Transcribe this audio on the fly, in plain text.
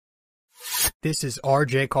This is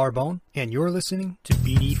RJ Carbone, and you're listening to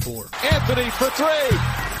BD4. Anthony for three.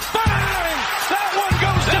 Bang! That one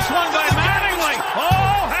goes down. This one by Mattingly.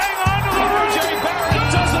 Oh, hang on to the RJ Barrett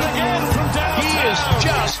does it again from downtown. He is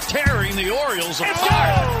just tearing the Orioles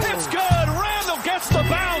apart. It's good. Randall gets the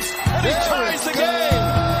bounce, and he ties the game.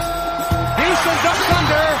 Houston ducks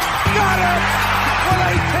under. Got it!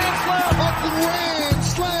 With 8 tenths left. Up and ran.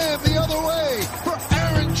 Slam the other way for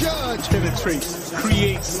Aaron Judge. Penetrates,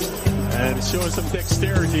 creates, and showing some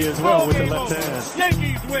dexterity as well with the left hand.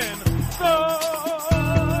 Yankees win. The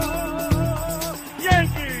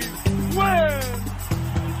Yankees win.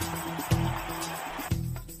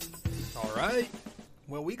 All right.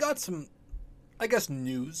 Well, we got some, I guess,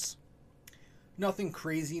 news. Nothing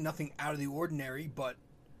crazy, nothing out of the ordinary, but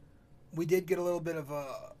we did get a little bit of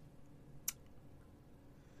a,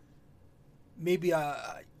 maybe a,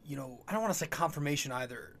 I don't want to say confirmation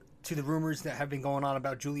either, to the rumors that have been going on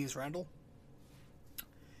about Julius Randle.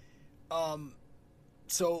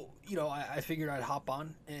 So, I figured I'd hop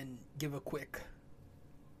on and give a quick,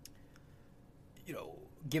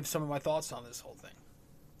 give some of my thoughts on this whole thing.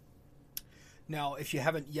 Now, if you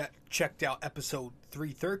haven't yet checked out episode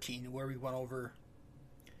 313, where we went over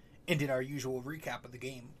and did our usual recap of the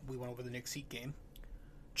game, we went over the Knicks Heat game.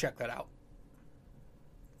 Check that out.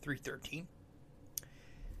 313.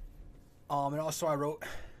 And also I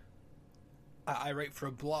write for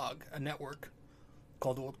a blog, a network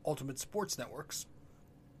called Ultimate Sports Networks,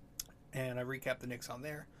 and I recap the Knicks on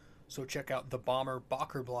there. So check out the Bomber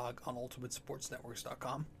Bacher blog on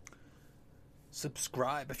ultimatesportsnetworks.com.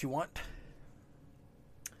 Subscribe if you want.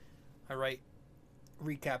 I write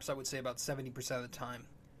recaps, I would say, about 70% of the time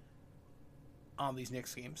on these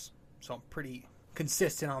Knicks games. So I'm pretty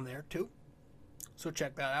consistent on there, too. So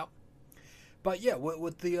check that out. But yeah,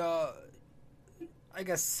 with the, I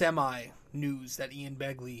guess, semi-news that Ian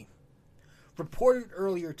Begley reported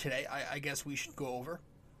earlier today, I guess we should go over.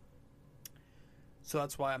 So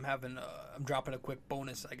that's why I'm dropping a quick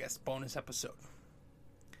bonus episode.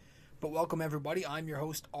 But welcome, everybody. I'm your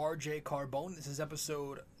host, RJ Carbone. This is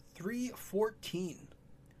episode 314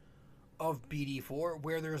 of BD4,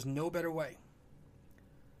 where there's no better way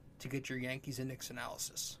to get your Yankees and Knicks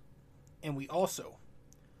analysis. And we also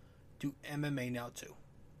do MMA now, too.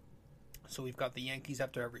 So we've got the Yankees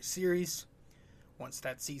after every series. Once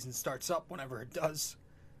that season starts up, whenever it does.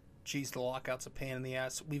 Geez, the lockout's a pain in the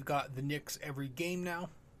ass. We've got the Knicks every game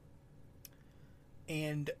now.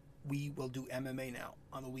 And we will do MMA now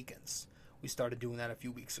on the weekends. We started doing that a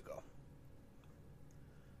few weeks ago.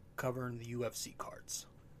 Covering the UFC cards.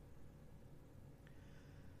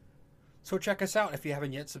 So check us out if you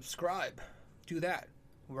haven't yet. Subscribe. Do that.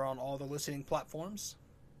 We're on all the listening platforms.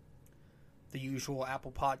 The usual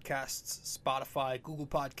Apple Podcasts, Spotify, Google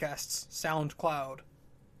Podcasts, SoundCloud,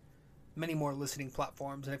 many more listening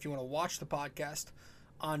platforms. And if you want to watch the podcast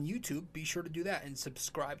on YouTube, be sure to do that and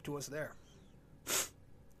subscribe to us there.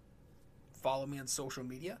 Follow me on social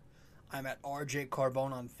media. I'm at RJ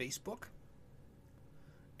Carbone on Facebook.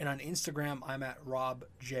 And on Instagram, I'm at Rob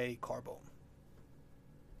J. Carbone.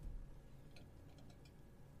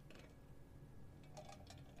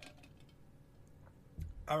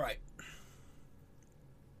 All right.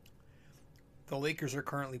 The Lakers are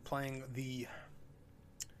currently playing the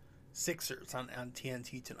Sixers on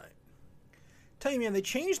TNT tonight. Tell you, man, they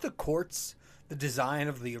changed the courts, the design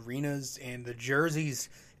of the arenas, and the jerseys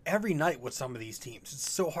every night with some of these teams. It's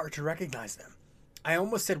so hard to recognize them. I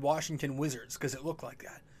almost said Washington Wizards because it looked like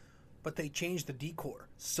that. But they change the decor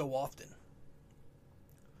so often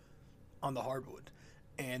on the hardwood.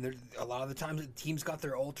 And a lot of the times the teams got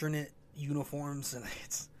their alternate uniforms, and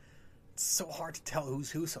it's so hard to tell who's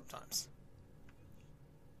who sometimes.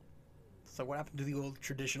 So what happened to the old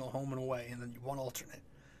traditional home and away and then one alternate?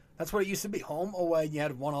 That's what it used to be. Home, away, and you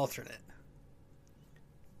had one alternate.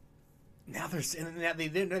 Now they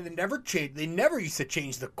never changed. They never used to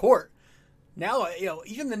change the court. Now,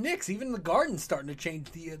 even the Knicks, even the Garden's starting to change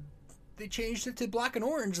they changed it to black and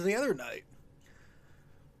orange the other night.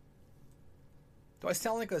 Do I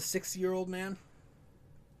sound like a 60-year-old man?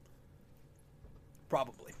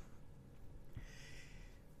 Probably.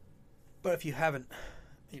 But if you haven't,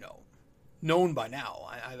 known by now,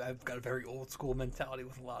 I've got a very old school mentality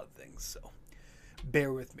with a lot of things, so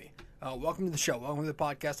bear with me. Welcome to the show. Welcome to the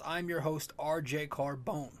podcast. I'm your host, RJ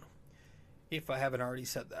Carbone, if I haven't already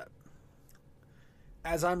said that.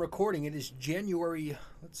 As I'm recording, it is January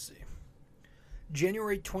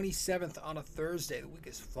 27th on a Thursday. The week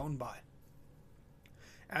has flown by.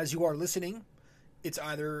 As you are listening, it's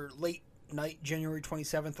either late night, January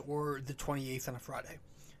 27th, or the 28th on a Friday,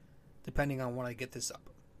 depending on when I get this up.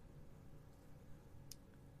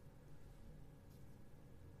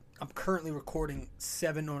 I'm currently recording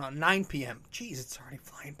 9 p.m. Jeez, it's already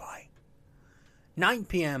flying by. 9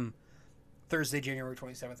 p.m. Thursday, January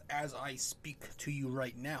 27th, as I speak to you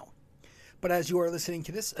right now. But as you are listening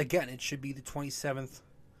to this, again, it should be the 27th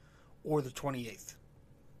or the 28th.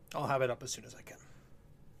 I'll have it up as soon as I can.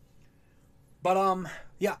 But,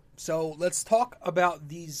 yeah, so let's talk about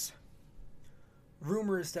these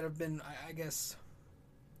rumors that have been, I guess,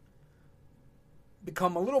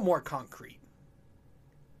 become a little more concrete.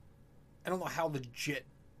 I don't know how legit.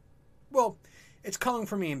 Well, it's coming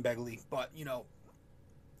from Ian Begley, but, you know,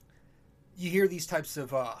 you hear these types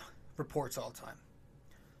of reports all the time.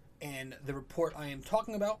 And the report I am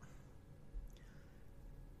talking about,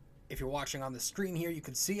 if you're watching on the screen here, you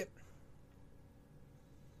can see it,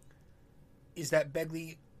 is that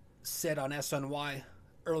Begley said on SNY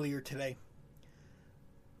earlier today,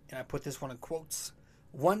 and I put this one in quotes,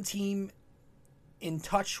 one team in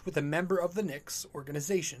touch with a member of the Knicks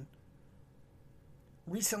organization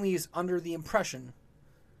recently is under the impression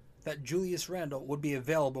that Julius Randle would be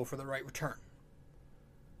available for the right return.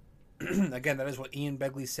 Again, that is what Ian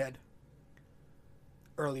Begley said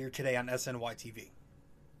earlier today on SNY TV.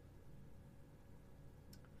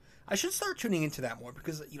 I should start tuning into that more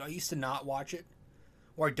because, you know, I used to not watch it,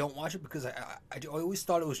 or I don't watch it because I always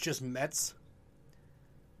thought it was just Mets.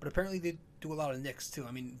 But apparently they do a lot of Knicks too.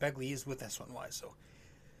 I mean, Begley is with SNY, so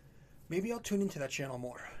maybe I'll tune into that channel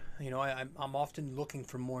more. You know, I'm often looking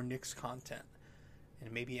for more Knicks content,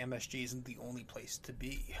 and maybe MSG isn't the only place to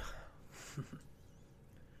be.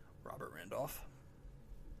 Robert Randolph.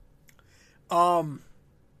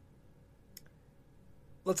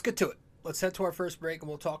 Let's get to it. Let's head to our first break, and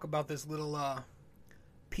we'll talk about this little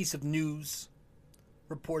piece of news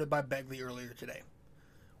reported by Begley earlier today.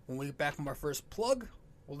 When we get back from our first plug,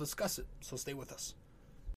 we'll discuss it, so stay with us.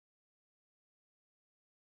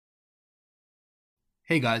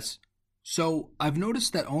 Hey guys, so I've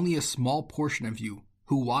noticed that only a small portion of you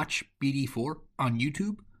who watch BD4 on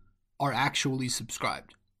YouTube are actually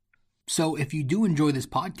subscribed. So if you do enjoy this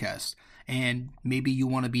podcast, and maybe you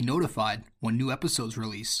want to be notified when new episodes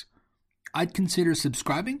release, I'd consider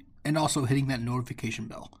subscribing and also hitting that notification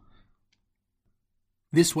bell.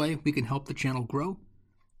 This way we can help the channel grow,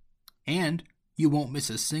 and you won't miss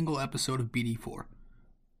a single episode of BD4.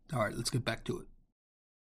 Alright, let's get back to it.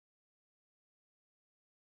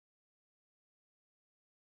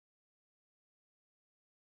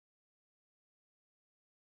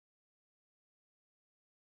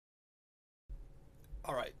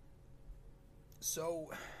 Alright. So,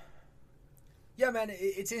 yeah, man,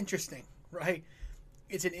 it's interesting, right?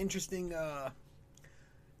 It's an interesting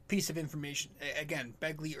piece of information. Again,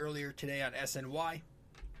 Begley earlier today on SNY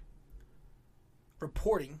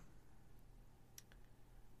reporting. 1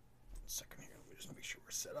 second here, let me just make sure we're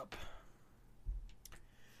set up.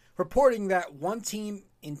 Reporting that one team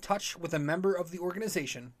in touch with a member of the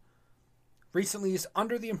organization recently is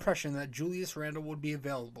under the impression that Julius Randle would be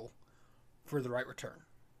available for the right return.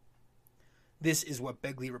 This is what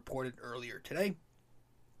Begley reported earlier today.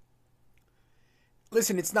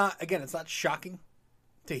 Listen, it's not shocking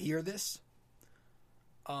to hear this.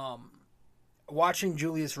 Watching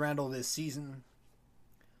Julius Randle this season,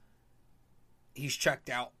 he's checked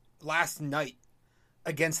out. Last night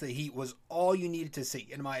against the Heat was all you needed to see,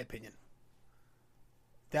 in my opinion.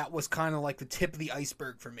 That was kind of like the tip of the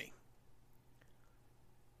iceberg for me.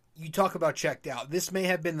 You talk about checked out. This may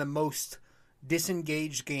have been the most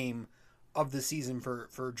disengaged game of the season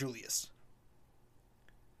for Julius.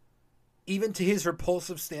 Even to his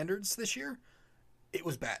repulsive standards this year, it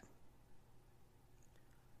was bad.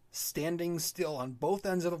 Standing still on both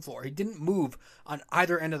ends of the floor. He didn't move on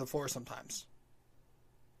either end of the floor sometimes.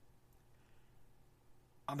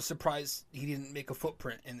 I'm surprised he didn't make a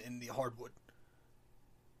footprint in the hardwood.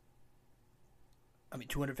 I mean,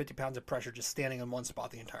 250 pounds of pressure just standing in one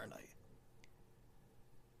spot the entire night.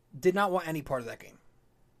 Did not want any part of that game.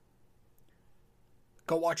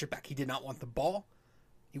 Go watch it back. He did not want the ball.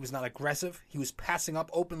 He was not aggressive. He was passing up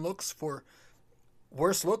open looks for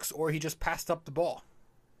worse looks, or he just passed up the ball.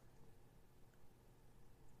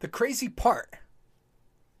 The crazy part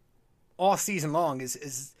all season long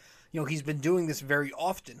is he's been doing this very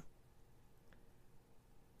often.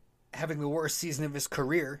 Having the worst season of his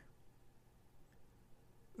career.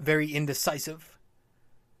 Very indecisive.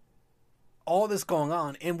 All this going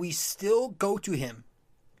on, and we still go to him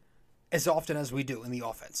as often as we do in the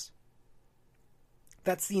offense.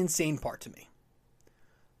 That's the insane part to me.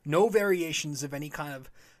 No variations of any kind of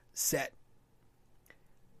set.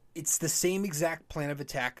 It's the same exact plan of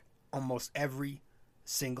attack almost every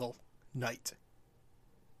single night.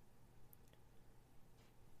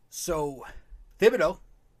 So, Thibodeau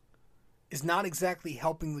is not exactly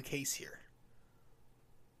helping the case here.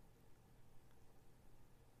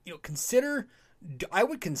 I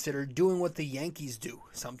would consider doing what the Yankees do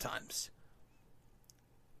sometimes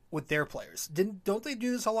with their players. Don't they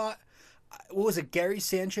do this a lot? What was it, Gary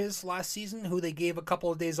Sanchez last season, who they gave a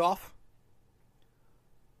couple of days off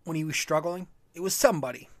when he was struggling? It was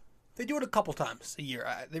somebody. They do it a couple times a year.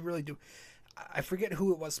 They really do. I forget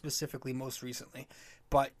who it was specifically most recently,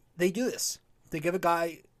 but they do this. They give a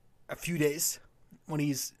guy a few days when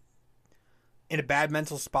he's in a bad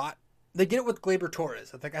mental spot. They did it with Gleyber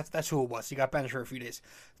Torres. I think that's who it was. He got benched for a few days.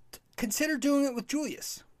 Consider doing it with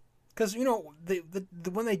Julius. Because,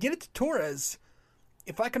 when they did it to Torres,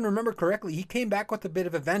 if I can remember correctly, he came back with a bit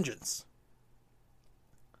of a vengeance.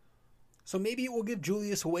 So maybe it will give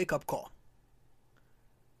Julius a wake-up call.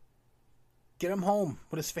 Get him home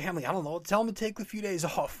with his family. I don't know. Tell him to take a few days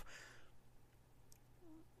off.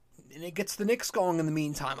 And it gets the Knicks going in the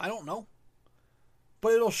meantime. I don't know.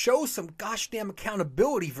 But it'll show some gosh damn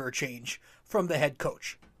accountability for a change from the head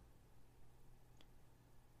coach.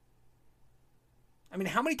 I mean,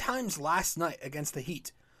 how many times last night against the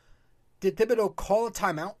Heat did Thibodeau call a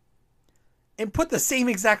timeout and put the same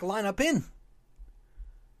exact lineup in?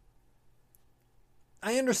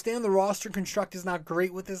 I understand the roster construct is not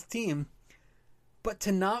great with this team, but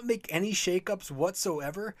to not make any shakeups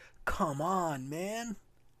whatsoever, come on, man.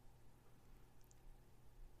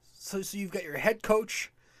 So you've got your head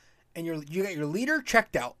coach and you got your leader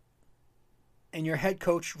checked out and your head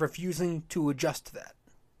coach refusing to adjust to that.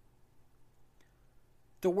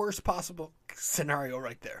 The worst possible scenario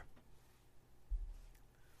right there.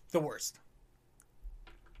 The worst.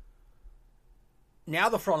 Now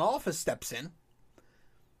the front office steps in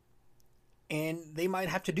and they might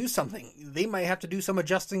have to do something. They might have to do some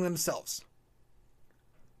adjusting themselves.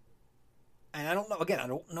 And I don't know, again, I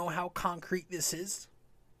don't know how concrete this is.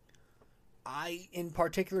 I, in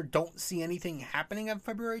particular, don't see anything happening on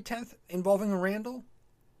February 10th involving Randall.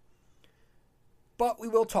 But we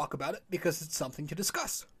will talk about it because it's something to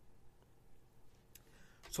discuss.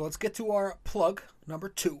 So let's get to our plug, number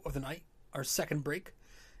 2 of the night, our second break.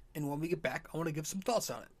 And when we get back, I want to give some thoughts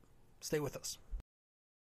on it. Stay with us.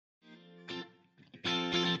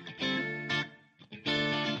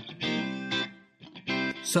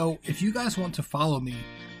 So if you guys want to follow me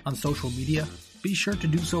on social media, be sure to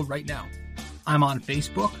do so right now. I'm on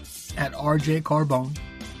Facebook at RJ Carbone,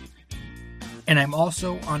 and I'm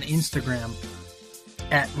also on Instagram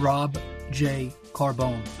at Rob J.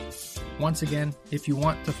 Carbone. Once again, if you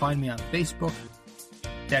want to find me on Facebook,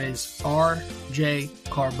 that is RJ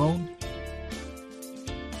Carbone.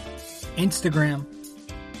 Instagram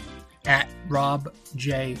at Rob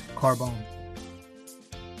J. Carbone.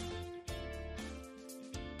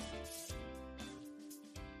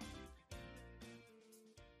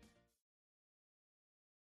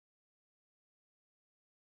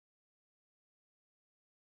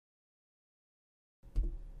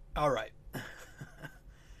 All right.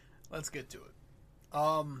 Let's get to it.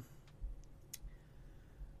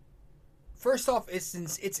 First off,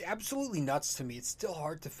 it's absolutely nuts to me. It's still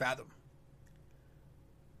hard to fathom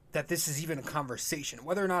that this is even a conversation.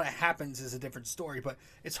 Whether or not it happens is a different story, but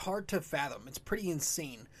it's hard to fathom. It's pretty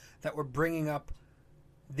insane that we're bringing up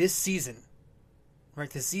this season, right?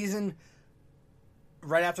 The season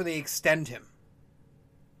right after they extend him.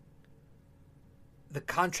 The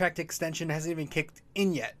contract extension hasn't even kicked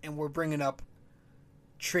in yet, and we're bringing up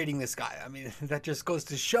trading this guy. I mean, that just goes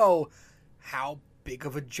to show how big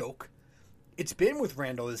of a joke it's been with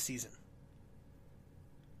Randall this season.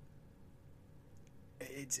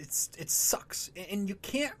 It sucks, and you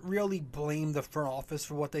can't really blame the front office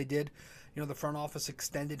for what they did. The front office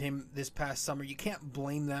extended him this past summer. You can't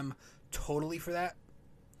blame them totally for that.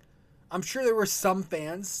 I'm sure there were some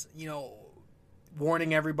fans,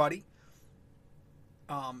 warning everybody.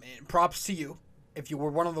 And props to you if you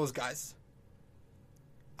were one of those guys.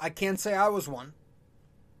 I can't say I was one,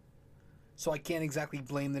 so I can't exactly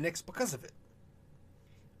blame the Knicks because of it.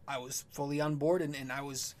 I was fully on board, and I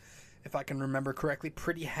was, if I can remember correctly,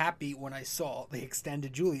 pretty happy when I saw they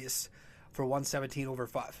extended Julius for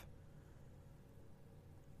 $117/5.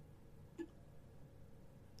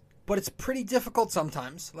 But it's pretty difficult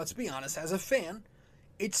sometimes, let's be honest, as a fan,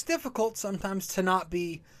 it's difficult sometimes to not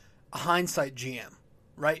be a hindsight GM.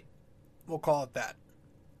 Right? We'll call it that.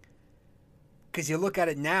 Because you look at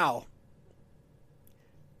it now,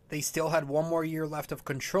 they still had one more year left of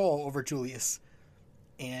control over Julius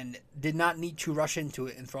and did not need to rush into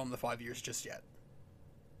it and throw him the 5 years just yet.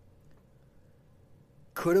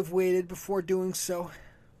 Could have waited before doing so.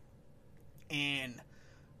 And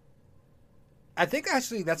I think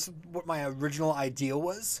actually that's what my original idea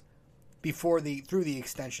was. through the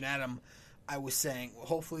extension, Adam, I was saying, well,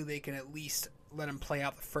 hopefully they can at least let him play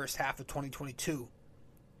out the first half of 2022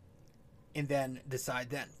 and then decide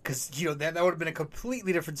then. Because, that would have been a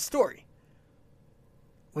completely different story.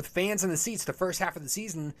 With fans in the seats the first half of the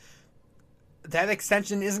season, that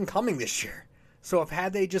extension isn't coming this year. So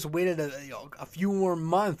had they just waited a few more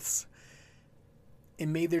months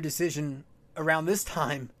and made their decision around this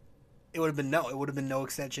time, it would have been no. It would have been no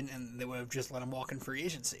extension, and they would have just let him walk in free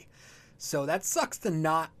agency. So that sucks to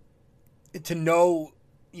know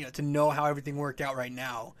how everything worked out right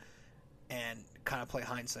now and kind of play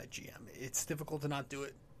hindsight GM. It's difficult to not do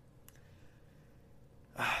it.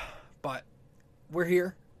 But we're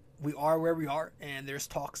here. We are where we are, and there's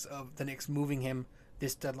talks of the Knicks moving him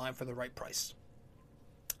this deadline for the right price.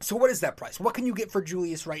 So what is that price? What can you get for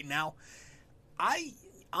Julius right now? I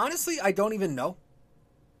don't even know.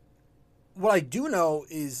 What I do know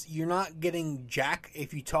is you're not getting jack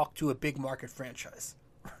if you talk to a big market franchise,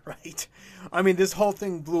 right? I mean, this whole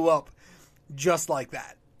thing blew up just like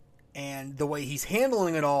that. And the way he's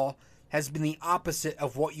handling it all has been the opposite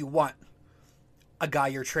of what you want a guy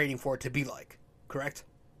you're trading for to be like, correct?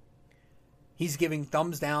 He's giving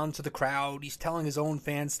thumbs down to the crowd. He's telling his own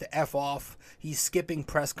fans to F off. He's skipping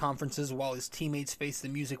press conferences while his teammates face the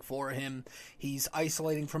music for him. He's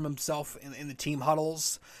isolating from himself in the team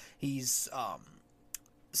huddles. He's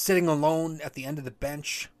sitting alone at the end of the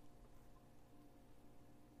bench.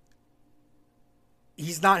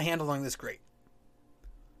 He's not handling this great.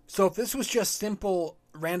 So if this was just simple,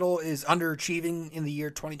 Randle is underachieving in the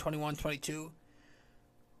year 2021-22,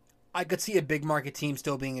 I could see a big market team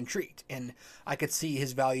still being intrigued, and I could see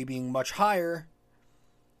his value being much higher.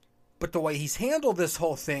 But the way he's handled this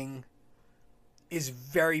whole thing is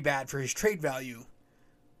very bad for his trade value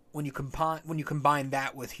when you combine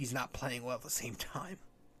that with he's not playing well at the same time.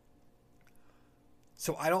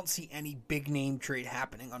 So I don't see any big name trade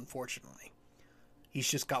happening, unfortunately. He's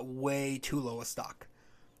just got way too low a stock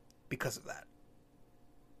because of that.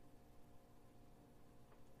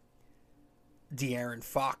 De'Aaron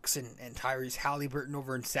Fox and Tyrese Halliburton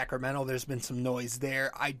over in Sacramento, there's been some noise there.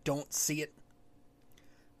 I don't see it.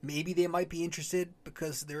 Maybe they might be interested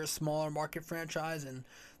because they're a smaller market franchise and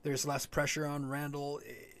there's less pressure on Randle.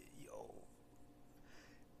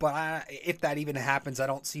 But if that even happens, I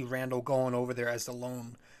don't see Randle going over there as the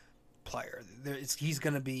lone player. He's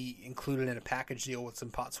going to be included in a package deal with some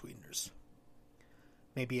pot sweeteners.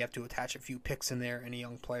 Maybe you have to attach a few picks in there and a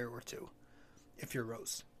young player or two if you're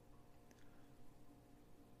Rose.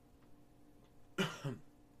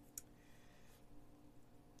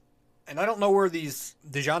 And I don't know where these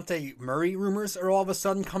DeJounte Murray rumors are all of a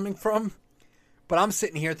sudden coming from, but I'm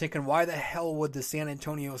sitting here thinking, why the hell would the San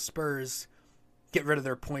Antonio Spurs get rid of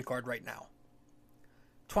their point guard right now?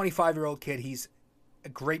 25-year-old kid, he's a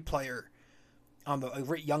great player, a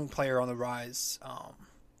great young player on the rise.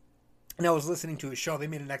 And I was listening to his show. They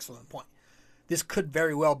made an excellent point. This could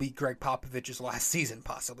very well be Greg Popovich's last season,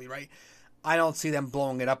 possibly, right? I don't see them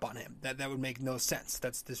blowing it up on him. That would make no sense.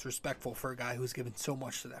 That's disrespectful for a guy who's given so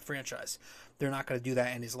much to that franchise. They're not going to do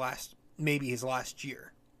that in his last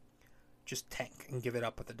year. Just tank and give it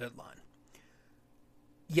up at the deadline.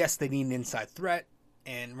 Yes, they need an inside threat,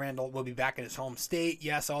 and Randle will be back in his home state.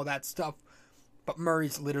 Yes, all that stuff. But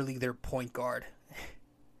Murray's literally their point guard.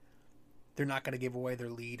 They're not going to give away their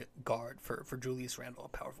lead guard for Julius Randle, a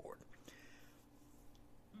power forward.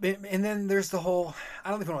 And then there's the whole, I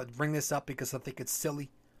don't even want to bring this up because I think it's silly,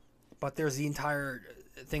 but there's the entire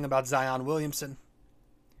thing about Zion Williamson,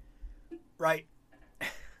 right?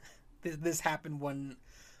 This happened when,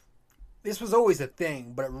 this was always a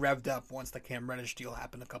thing, but it revved up once the Cam Reddish deal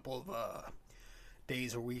happened a couple of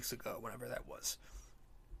days or weeks ago, whenever that was.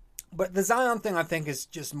 But the Zion thing, I think, is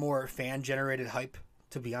just more fan-generated hype,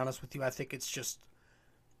 to be honest with you. I think it's just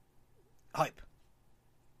hype.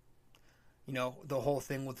 You know, the whole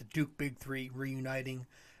thing with the Duke Big Three reuniting,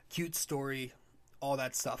 cute story, all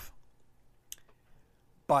that stuff.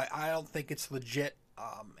 But I don't think it's legit,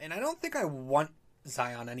 and I don't think I want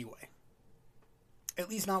Zion anyway. At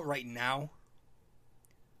least not right now.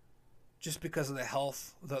 Just because of the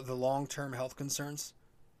health, the long-term health concerns.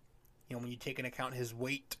 You know, when you take into account his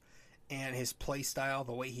weight and his play style,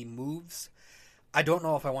 the way he moves, I don't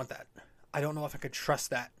know if I want that. I don't know if I could trust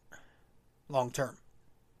that long-term.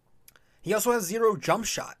 He also has zero jump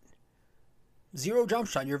shot. Zero jump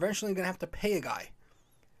shot. You're eventually going to have to pay a guy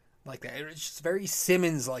like that. It's just very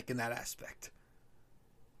Simmons-like in that aspect.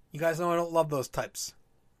 You guys know I don't love those types.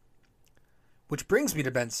 Which brings me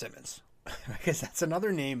to Ben Simmons. Because that's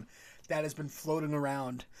another name that has been floating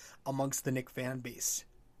around amongst the Knicks fan base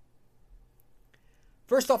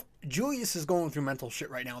First off, Julius is going through mental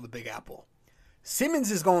shit right now in the Big Apple.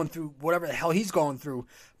 Simmons is going through whatever the hell he's going through,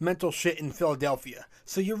 mental shit in Philadelphia.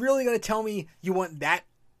 So you're really going to tell me you want that?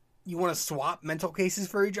 You want to swap mental cases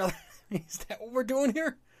for each other? Is that what we're doing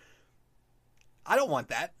here? I don't want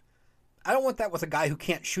that. I don't want that with a guy who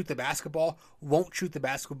can't shoot the basketball, won't shoot the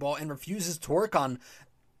basketball, and refuses to work on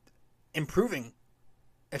improving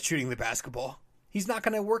at shooting the basketball. He's not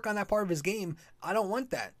going to work on that part of his game. I don't want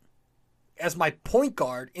that. As my point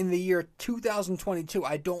guard in the year 2022,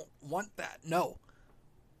 I don't want that. No.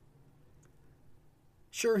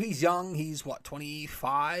 Sure, he's young. He's,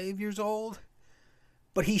 25 years old?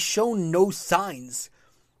 But he's shown no signs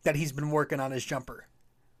that he's been working on his jumper.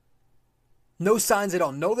 No signs at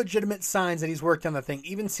all. No legitimate signs that he's worked on the thing,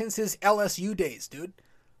 even since his LSU days, dude.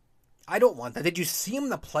 I don't want that. Did you see him in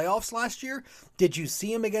the playoffs last year? Did you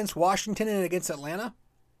see him against Washington and against Atlanta?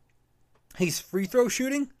 He's free throw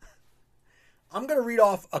shooting. I'm going to read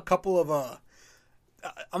off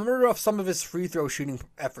some of his free throw shooting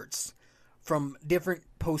efforts from different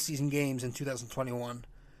postseason games in 2021.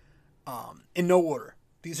 In no order.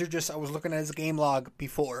 These are just, I was looking at his game log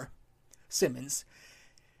before Simmons,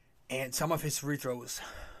 and some of his free throws,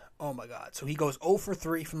 oh my God. So he goes 0 for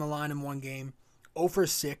 3 from the line in one game, 0 for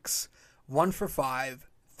 6, 1 for 5,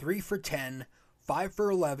 3 for 10, 5 for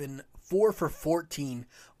 11, 4 for 14.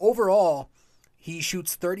 Overall, he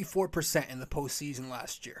shoots 34% in the postseason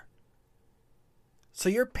last year. So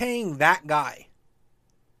you're paying that guy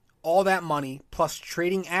all that money plus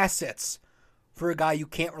trading assets for a guy you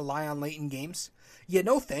can't rely on late in games? Yeah,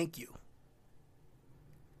 no thank you.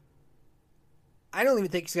 I don't even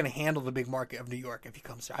think he's going to handle the big market of New York if he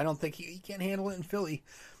comes here. I don't think he can't handle it in Philly.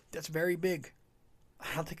 That's very big.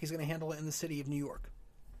 I don't think he's going to handle it in the city of New York.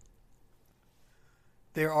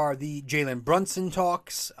 There are the Jalen Brunson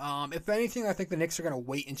talks. If anything, I think the Knicks are going to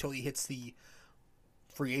wait until he hits the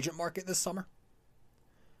free agent market this summer.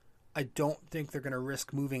 I don't think they're going to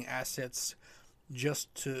risk moving assets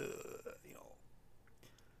just to,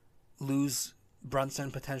 lose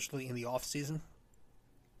Brunson potentially in the offseason.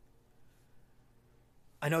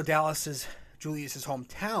 I know Dallas is Julius's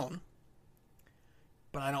hometown,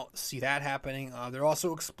 but I don't see that happening. They're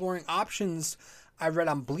also exploring options. I read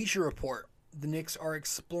on Bleacher Report, the Knicks are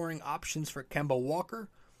exploring options for Kemba Walker,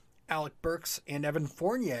 Alec Burks, and Evan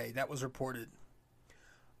Fournier. That was reported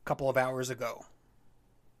a couple of hours ago.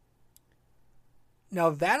 Now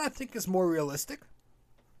that I think is more realistic.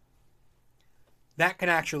 That can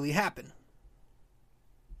actually happen.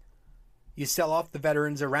 You sell off the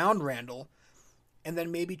veterans around Randall, and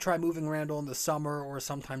then maybe try moving Randall in the summer or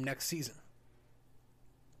sometime next season.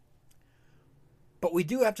 But we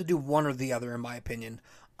do have to do one or the other, in my opinion,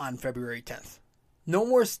 on February 10th. No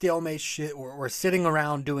more stalemate shit or sitting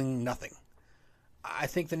around doing nothing. I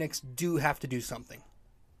think the Knicks do have to do something.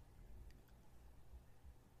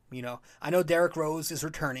 I know Derrick Rose is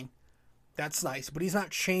returning. That's nice, but he's not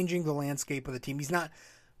changing the landscape of the team. He's not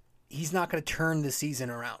going to turn the season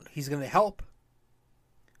around. He's going to help,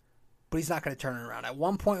 but he's not going to turn it around. At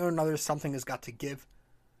one point or another, something has got to give.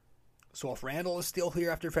 So if Randall is still here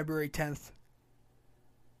after February 10th,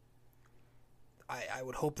 I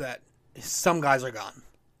would hope that some guys are gone.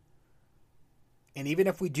 And even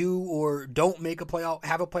if we do or don't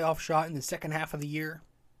have a playoff shot in the second half of the year,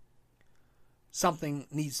 something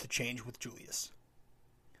needs to change with Julius.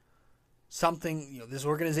 Something, this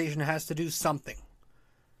organization has to do something.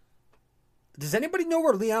 Does anybody know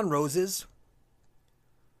where Leon Rose is?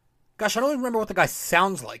 Gosh, I don't even remember what the guy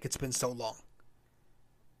sounds like. It's been so long.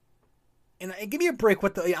 And give me a break.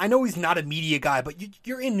 I know he's not a media guy, but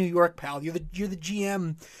you're in New York, pal. You're the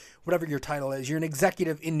GM, whatever your title is. You're an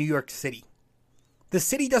executive in New York City. The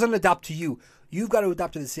city doesn't adopt to you. You've got to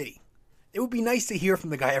adopt to the city. It would be nice to hear from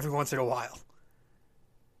the guy every once in a while.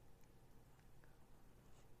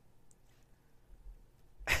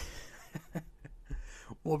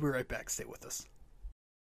 We'll be right back. Stay with us.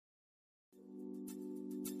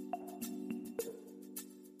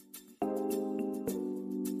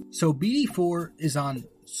 So BD4 is on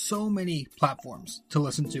so many platforms to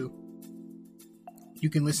listen to.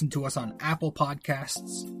 You can listen to us on Apple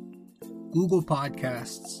Podcasts, Google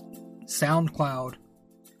Podcasts, SoundCloud.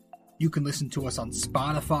 You can listen to us on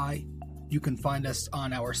Spotify. You can find us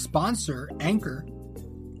on our sponsor, Anchor,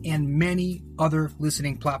 and many other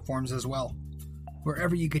listening platforms as well,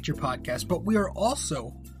 wherever you get your podcast. But we are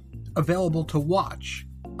also available to watch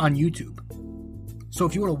on YouTube. So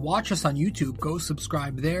if you want to watch us on YouTube, go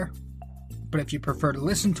subscribe there. But if you prefer to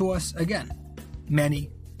listen to us, again, many,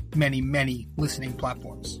 many, many listening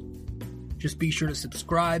platforms. Just be sure to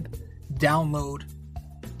subscribe, download,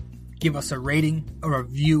 give us a rating, a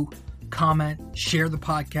review, comment, share the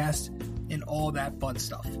podcast, and all that fun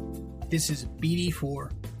stuff. This is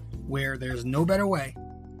BD4, where there's no better way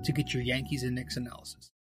to get your Yankees and Knicks analysis.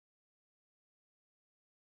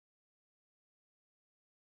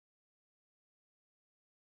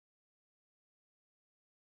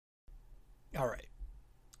 All right.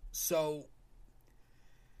 So,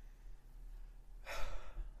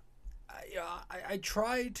 I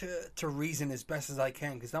try to reason as best as I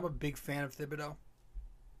can because I'm a big fan of Thibodeau.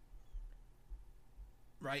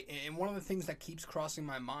 Right? And one of the things that keeps crossing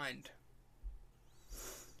my mind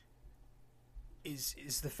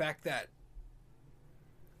is the fact that,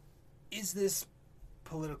 is this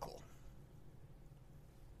political?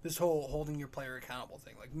 This whole holding your player accountable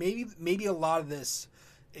thing. Like, maybe a lot of this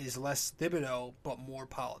is less Thibodeau, but more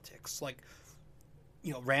politics. Like,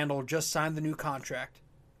 Randall just signed the new contract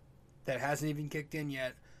that hasn't even kicked in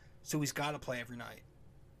yet, so he's got to play every night.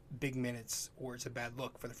 Big minutes, or it's a bad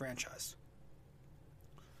look for the franchise.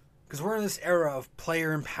 Because we're in this era of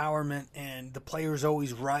player empowerment, and the player's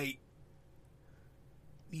always right.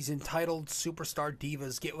 These entitled superstar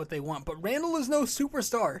divas get what they want, but Randall is no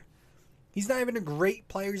superstar. He's not even a great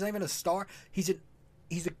player. He's not even a star. He's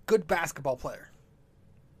a good basketball player.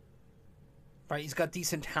 Right? He's got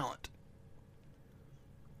decent talent.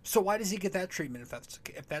 So why does he get that treatment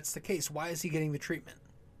if that's the case? Why is he getting the treatment?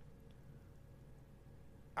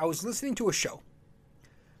 I was listening to a show.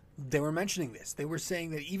 They were mentioning this. They were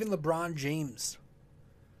saying that even LeBron James,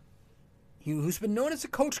 who's been known as a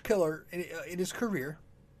coach killer in his career,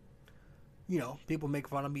 people make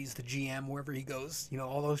fun of him. He's the GM wherever he goes.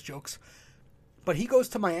 All those jokes. But he goes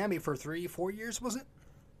to Miami for 3-4 years, was it?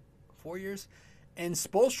 4 years? And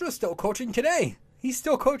Spoelstra's still coaching today. He's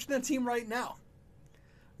still coaching that team right now.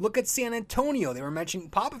 Look at San Antonio. They were mentioning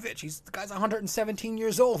Popovich. The guy's 117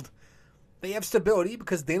 years old. They have stability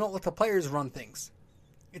because they don't let the players run things.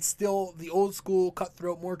 It's still the old school,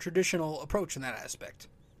 cutthroat, more traditional approach in that aspect.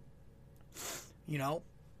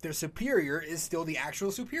 Their superior is still the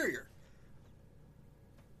actual superior.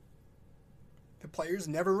 The players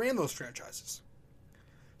never ran those franchises.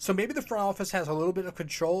 So maybe the front office has a little bit of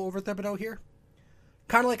control over Thibodeau here.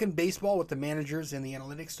 Kind of like in baseball with the managers and the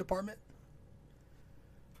analytics department.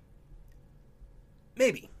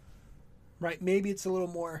 Maybe. Right? Maybe it's a little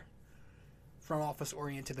more front office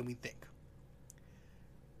oriented than we think.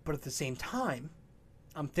 But at the same time,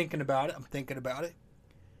 I'm thinking about it.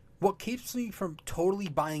 What keeps me from totally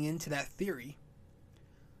buying into that theory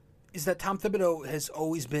is that Tom Thibodeau has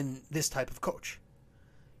always been this type of coach.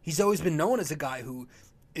 He's always been known as a guy who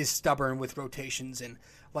is stubborn with rotations and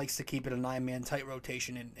likes to keep it a 9-man tight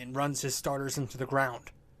rotation and runs his starters into the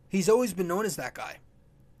ground. He's always been known as that guy.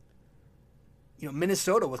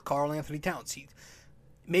 Minnesota with Karl Anthony Towns.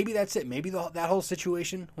 Maybe that's it. Maybe that whole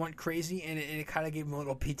situation went crazy and it kind of gave him a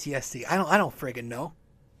little PTSD. I don't friggin' know.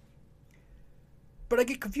 But I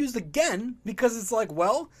get confused again because it's like,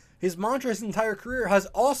 well, his mantra his entire career has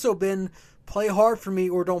also been play hard for me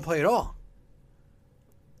or don't play at all.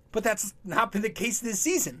 But that's not been the case this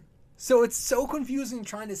season. So it's so confusing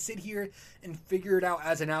trying to sit here and figure it out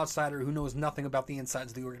as an outsider who knows nothing about the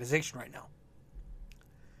insides of the organization right now.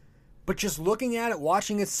 But just looking at it,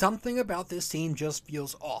 watching it, something about this team just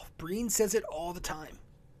feels off. Breen says it all the time.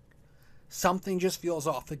 Something just feels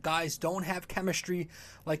off. The guys don't have chemistry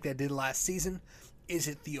like they did last season. Is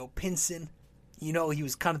it Theo Pinson? He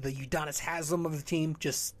was kind of the Udonis Haslem of the team,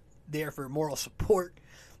 just there for moral support.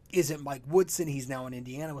 Is it Mike Woodson? He's now in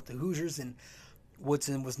Indiana with the Hoosiers, and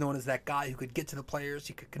Woodson was known as that guy who could get to the players.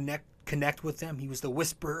 He could connect with them. He was the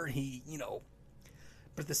whisperer.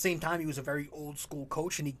 But at the same time, he was a very old school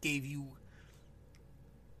coach, and he gave you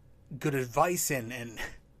good advice. And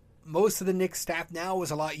most of the Knicks staff now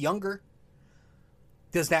is a lot younger.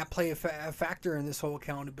 Does that play a factor in this whole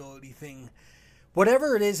accountability thing?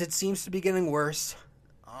 Whatever it is, it seems to be getting worse.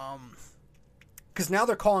 Because now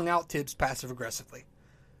they're calling out Tibbs passive-aggressively.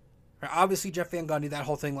 Obviously, Jeff Van Gundy, that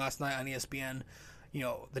whole thing last night on ESPN,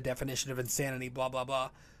 the definition of insanity, blah, blah, blah.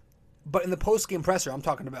 But in the post-game presser, I'm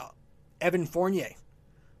talking about Evan Fournier,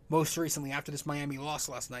 most recently after this Miami loss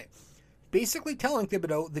last night, basically telling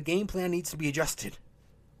Thibodeau the game plan needs to be adjusted.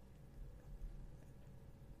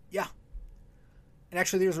 Yeah. And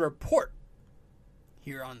actually, there's a report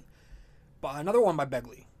here by another one by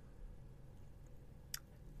Begley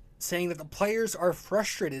saying that the players are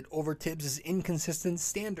frustrated over Tibbs' inconsistent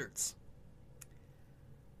standards.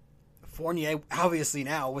 Fournier, obviously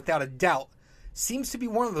now, without a doubt, seems to be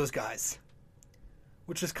one of those guys,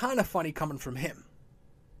 which is kind of funny coming from him.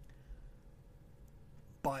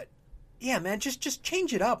 But, yeah, man, just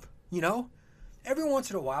change it up, Every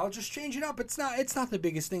once in a while, just change it up. It's not the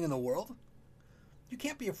biggest thing in the world. You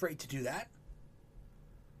can't be afraid to do that.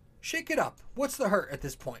 Shake it up. What's the hurt at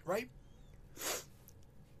this point, right?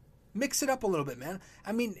 Mix it up a little bit, man.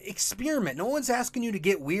 I mean, experiment. No one's asking you to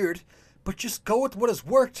get weird, but just go with what has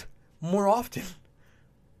worked more often.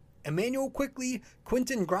 Emmanuel Quickley,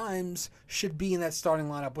 Quentin Grimes should be in that starting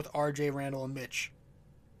lineup with RJ, Randall, and Mitch.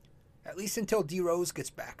 At least until D Rose gets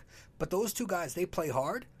back. But those two guys, they play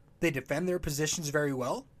hard. They defend their positions very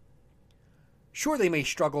well. Sure, they may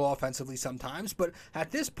struggle offensively sometimes, but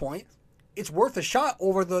at this point, it's worth a shot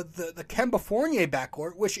over the Kemba Fournier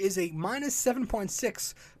backcourt, which is a minus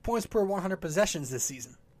 7.6 points per 100 possessions this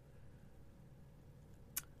season.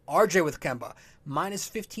 RJ with Kemba, minus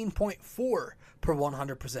 15.4 per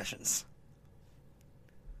 100 possessions.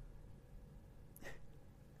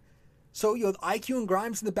 So, IQ and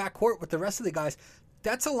Grimes in the backcourt with the rest of the guys,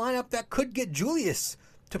 that's a lineup that could get Julius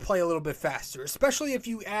to play a little bit faster, especially if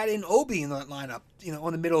you add in Obi in that lineup, in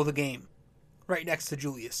the middle of the game, right next to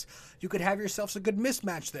Julius. You could have yourselves a good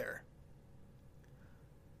mismatch there.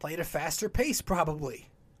 Play at a faster pace, probably.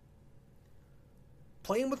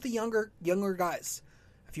 Playing with the younger guys.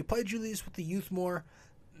 If you play Julius with the youth more,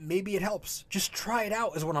 maybe it helps. Just try it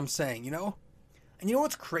out is what I'm saying, And you know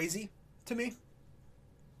what's crazy to me?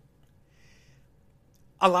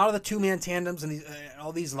 A lot of the two-man tandems and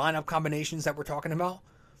all these lineup combinations that we're talking about,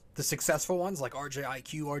 the successful ones like RJ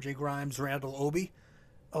IQ, RJ Grimes, Randall, Obi,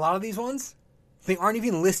 a lot of these ones, they aren't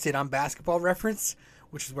even listed on Basketball Reference,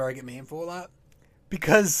 which is where I get my info a lot,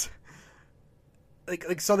 because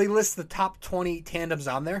so they list the top 20 tandems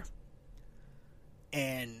on there,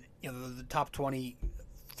 and the top 20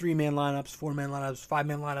 3-man lineups, 4-man lineups,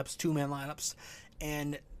 5-man lineups, 2-man lineups,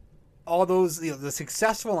 and all those, the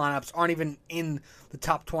successful lineups aren't even in the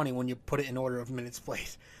top 20 when you put it in order of minutes played,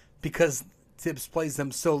 because Tibbs plays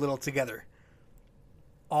them so little together.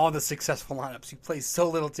 All the successful lineups, he plays so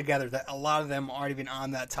little together that a lot of them aren't even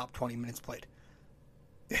on that top 20 minutes played.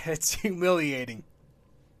 It's humiliating.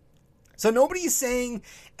 So nobody is saying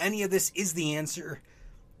any of this is the answer,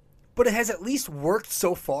 but it has at least worked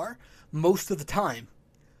so far most of the time.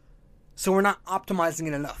 So we're not optimizing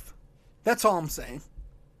it enough. That's all I'm saying.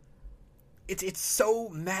 It's so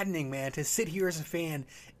maddening, man, to sit here as a fan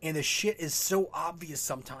and the shit is so obvious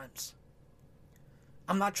sometimes.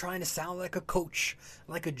 I'm not trying to sound like a coach,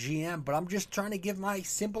 like a GM, but I'm just trying to give my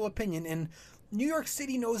simple opinion. And New York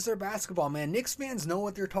City knows their basketball, man. Knicks fans know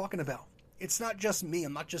what they're talking about. It's not just me.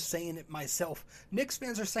 I'm not just saying it myself. Knicks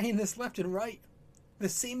fans are saying this left and right. The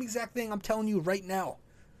same exact thing I'm telling you right now.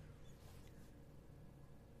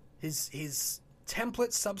 His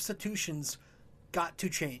template substitutions got to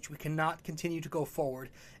change. We cannot continue to go forward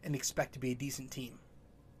and expect to be a decent team.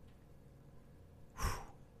 Whew.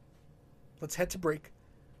 Let's head to break.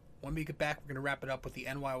 When we get back, we're going to wrap it up with the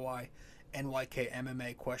NYY, NYK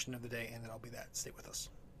MMA question of the day, and then I'll be that. Stay with us.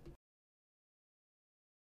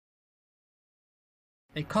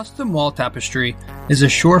 A custom wall tapestry is a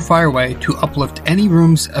surefire way to uplift any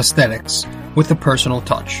room's aesthetics with a personal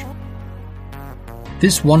touch.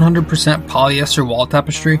 This 100% polyester wall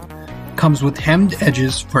tapestry comes with hemmed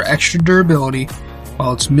edges for extra durability,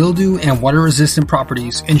 while its mildew and water-resistant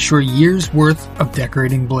properties ensure years' worth of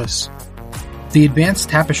decorating bliss. The advanced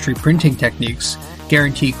tapestry printing techniques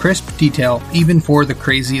guarantee crisp detail even for the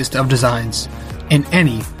craziest of designs in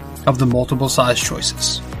any of the multiple size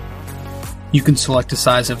choices. You can select a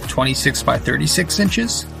size of 26 by 36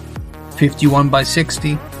 inches, 51 by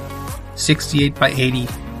 60, 68 by 80,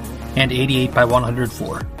 and 88 by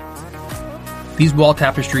 104. These wall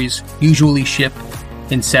tapestries usually ship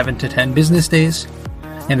in 7 to 10 business days,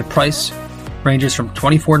 and the price ranges from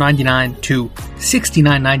 $24.99 to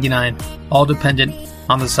 $69.99, all dependent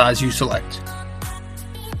on the size you select.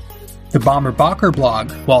 The Bomber Bacher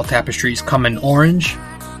blog wall tapestries come in orange,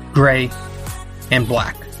 gray, and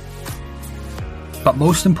black. But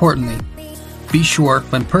most importantly, be sure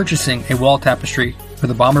when purchasing a wall tapestry for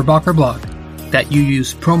the Bomber Bacher blog that you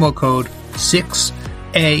use promo code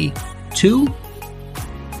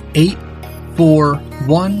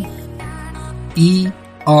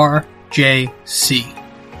 6A2841ERJC.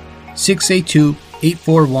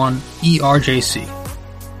 6A2841ERJC.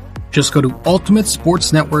 Just go to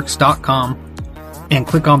UltimateSportsNetworks.com and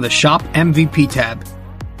click on the Shop MVP tab,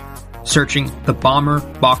 searching the Bomber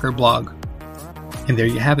Bacher blog. And there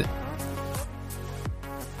you have it.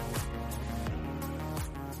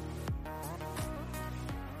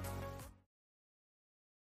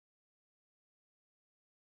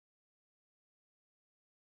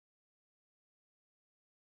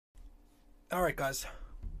 All right, guys.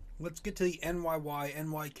 Let's get to the NYY,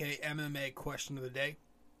 NYK MMA question of the day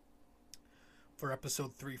for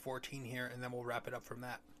episode 314 here, and then we'll wrap it up from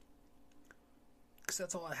that. Knicks.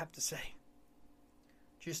 That's all I have to say.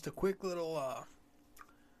 Just a quick little,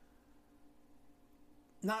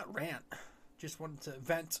 not rant. Just wanted to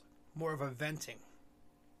vent, more of a venting.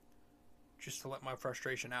 Just to let my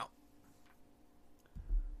frustration out.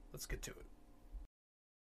 Let's get to it.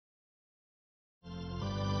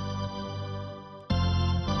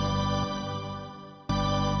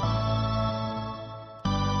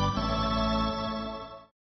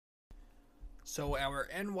 So our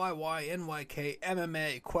NYK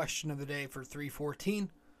MMA question of the day for 314.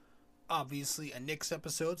 Obviously a Knicks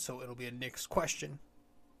episode, so it'll be a Knicks question.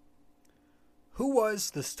 Who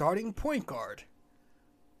was the starting point guard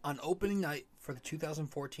on opening night for the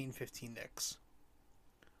 2014-15 Knicks?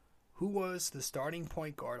 Who was the starting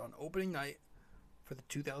point guard on opening night for the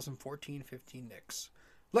 2014-15 Knicks?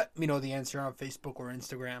 Let me know the answer on Facebook or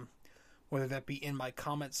Instagram, whether that be in my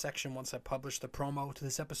comment section once I publish the promo to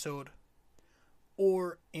this episode,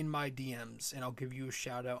 or in my DMs, and I'll give you a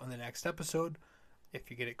shout out on the next episode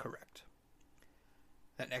if you get it correct.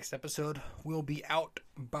 That next episode will be out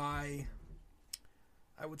by,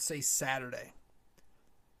 I would say, Saturday.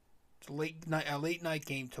 It's a late night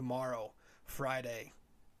game tomorrow, Friday,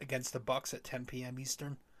 against the Bucks at 10 p.m.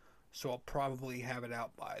 Eastern, so I'll probably have it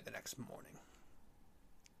out by the next morning.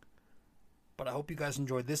 But I hope you guys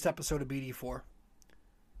enjoyed this episode of BD4.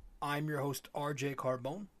 I'm your host, RJ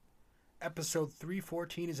Carbone. Episode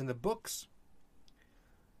 314 is in the books.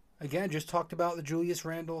 Again, just talked about the Julius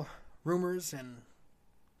Randle rumors, and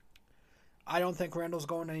I don't think Randle's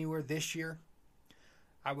going anywhere this year.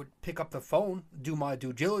 I would pick up the phone, do my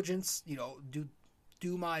due diligence,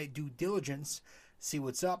 do my due diligence, see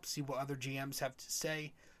what's up, see what other GMs have to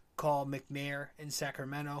say, call McNair in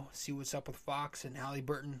Sacramento, see what's up with Fox and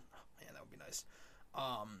Halliburton. Man, that would be nice.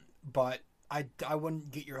 But I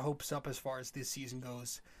wouldn't get your hopes up as far as this season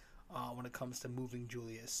goes. When it comes to moving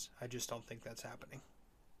Julius. I just don't think that's happening.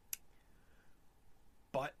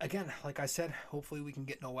 But again, like I said, hopefully we can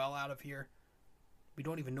get Noel out of here. We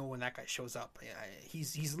don't even know when that guy shows up.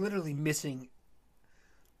 He's literally missing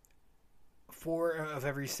 4 of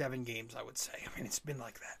every 7 games, I would say. I mean, it's been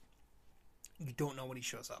like that. You don't know when he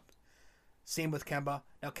shows up. Same with Kemba.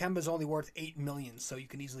 Now, Kemba's only worth $8 million, so you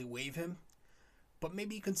can easily waive him. But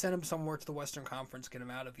maybe you can send him somewhere to the Western Conference, get him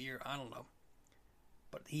out of here. I don't know.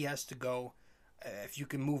 But he has to go. If you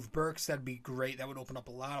can move Burks, that'd be great. That would open up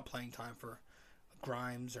a lot of playing time for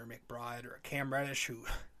Grimes or McBride or Cam Reddish, who,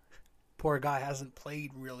 poor guy, hasn't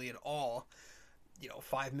played really at all.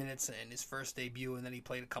 5 minutes in his first debut, and then he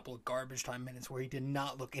played a couple of garbage time minutes where he did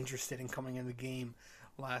not look interested in coming in the game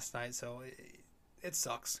last night. So it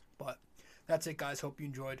sucks. But that's it, guys. Hope you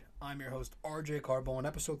enjoyed. I'm your host, RJ Carbone,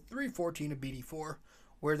 episode 314 of BD4,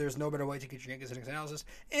 where there's no better way to get your Knicks analysis,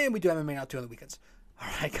 and we do MMA now too on the weekends. All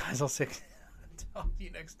right, guys, I'll talk to you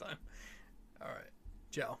next time. All right,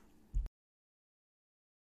 ciao.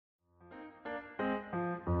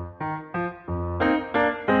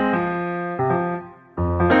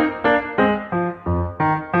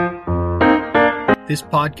 This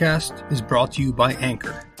podcast is brought to you by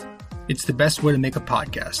Anchor. It's the best way to make a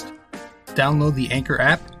podcast. Download the Anchor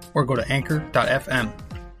app or go to anchor.fm.